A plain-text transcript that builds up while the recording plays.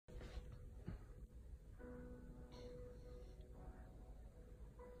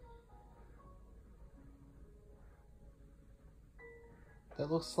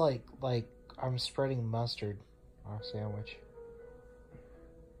That looks like I'm spreading mustard on a sandwich.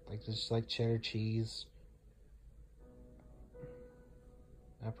 Like just like cheddar cheese.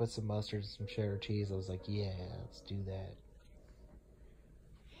 I put some mustard and some cheddar cheese. I was like, yeah, let's do that.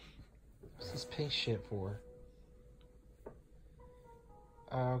 What's this paste shit for?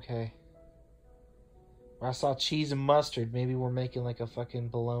 Oh, okay. I saw cheese and mustard. Maybe we're making like a fucking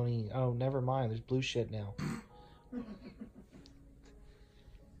bologna. Oh, never mind. There's blue shit now.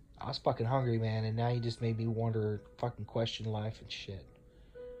 I was fucking hungry, man, and now you just made me wonder, fucking question life and shit.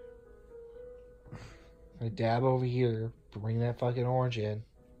 I dab over here, bring that fucking orange in.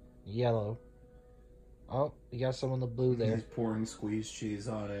 Yellow. Oh, you got some on the blue there. He's pouring squeezed cheese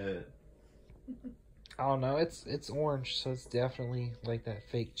on it. I don't know, it's orange, so it's definitely like that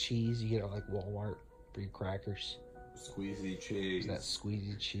fake cheese you get at like Walmart for your crackers. Squeezy cheese. That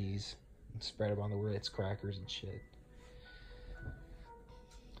squeezy cheese. And spread them on the Ritz crackers and shit.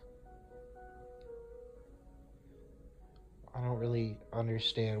 I don't really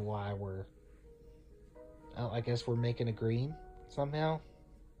understand why I guess we're making a green somehow.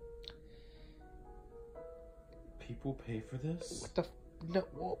 People pay for this? What the... No,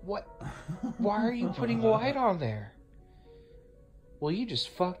 what? Why are you putting white on there? Well, you just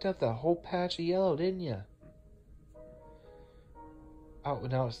fucked up the whole patch of yellow, didn't you? Oh,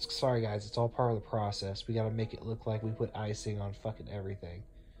 no, sorry guys, it's all part of the process. We gotta make it look like we put icing on fucking everything.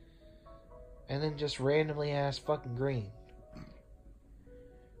 And then just randomly ass fucking green.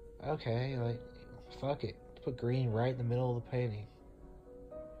 Okay, like, fuck it. Put green right in the middle of the painting.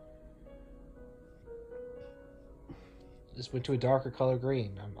 Just went to a darker color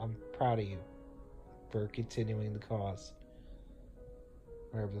green. I'm proud of you for continuing the cause.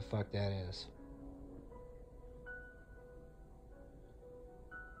 Whatever the fuck that is.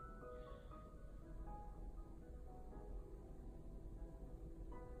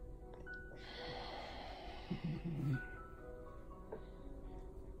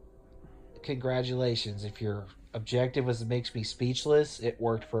 Congratulations. If your objective was it makes me speechless, it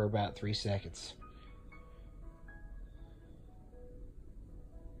worked for about 3 seconds.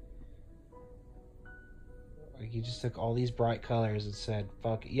 Like you just took all these bright colors and said,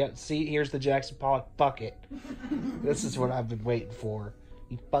 fuck it. Yep, see, here's the Jackson Pollock. Fuck it. This is what I've been waiting for.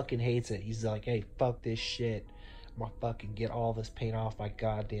 He fucking hates it. He's like, hey, fuck this shit. I'm gonna fucking get all this paint off my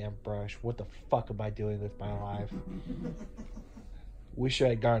goddamn brush. What the fuck am I doing with my life? Wish I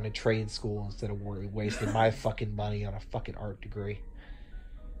had gone to trade school instead of wasting my fucking money on a fucking art degree.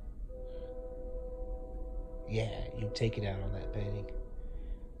 Yeah, you take it out on that painting.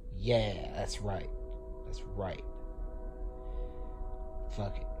 Yeah, that's right. That's right.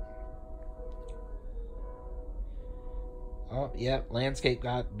 Fuck it. Oh, yeah, landscape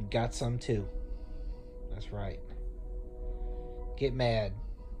got some too. That's right. Get mad.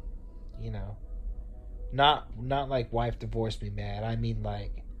 You know. Not like wife divorced me mad. I mean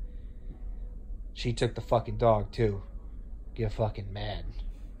like she took the fucking dog too. Get fucking mad.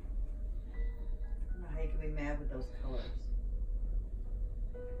 I don't know how you can be mad with those colors.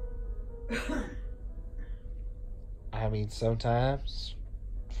 I mean sometimes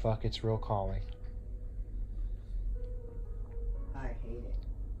fuck it's real calming. I hate it.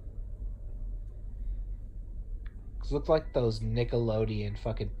 It looked like those Nickelodeon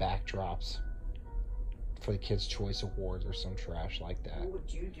fucking backdrops for the Kids' Choice Awards or some trash like that. What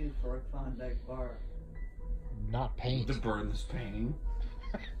would you do for a Klondike bar? Not paint. To burn this painting.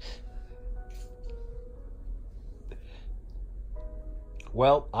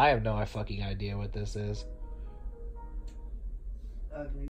 Well, I have no fucking idea what this is. Ugly.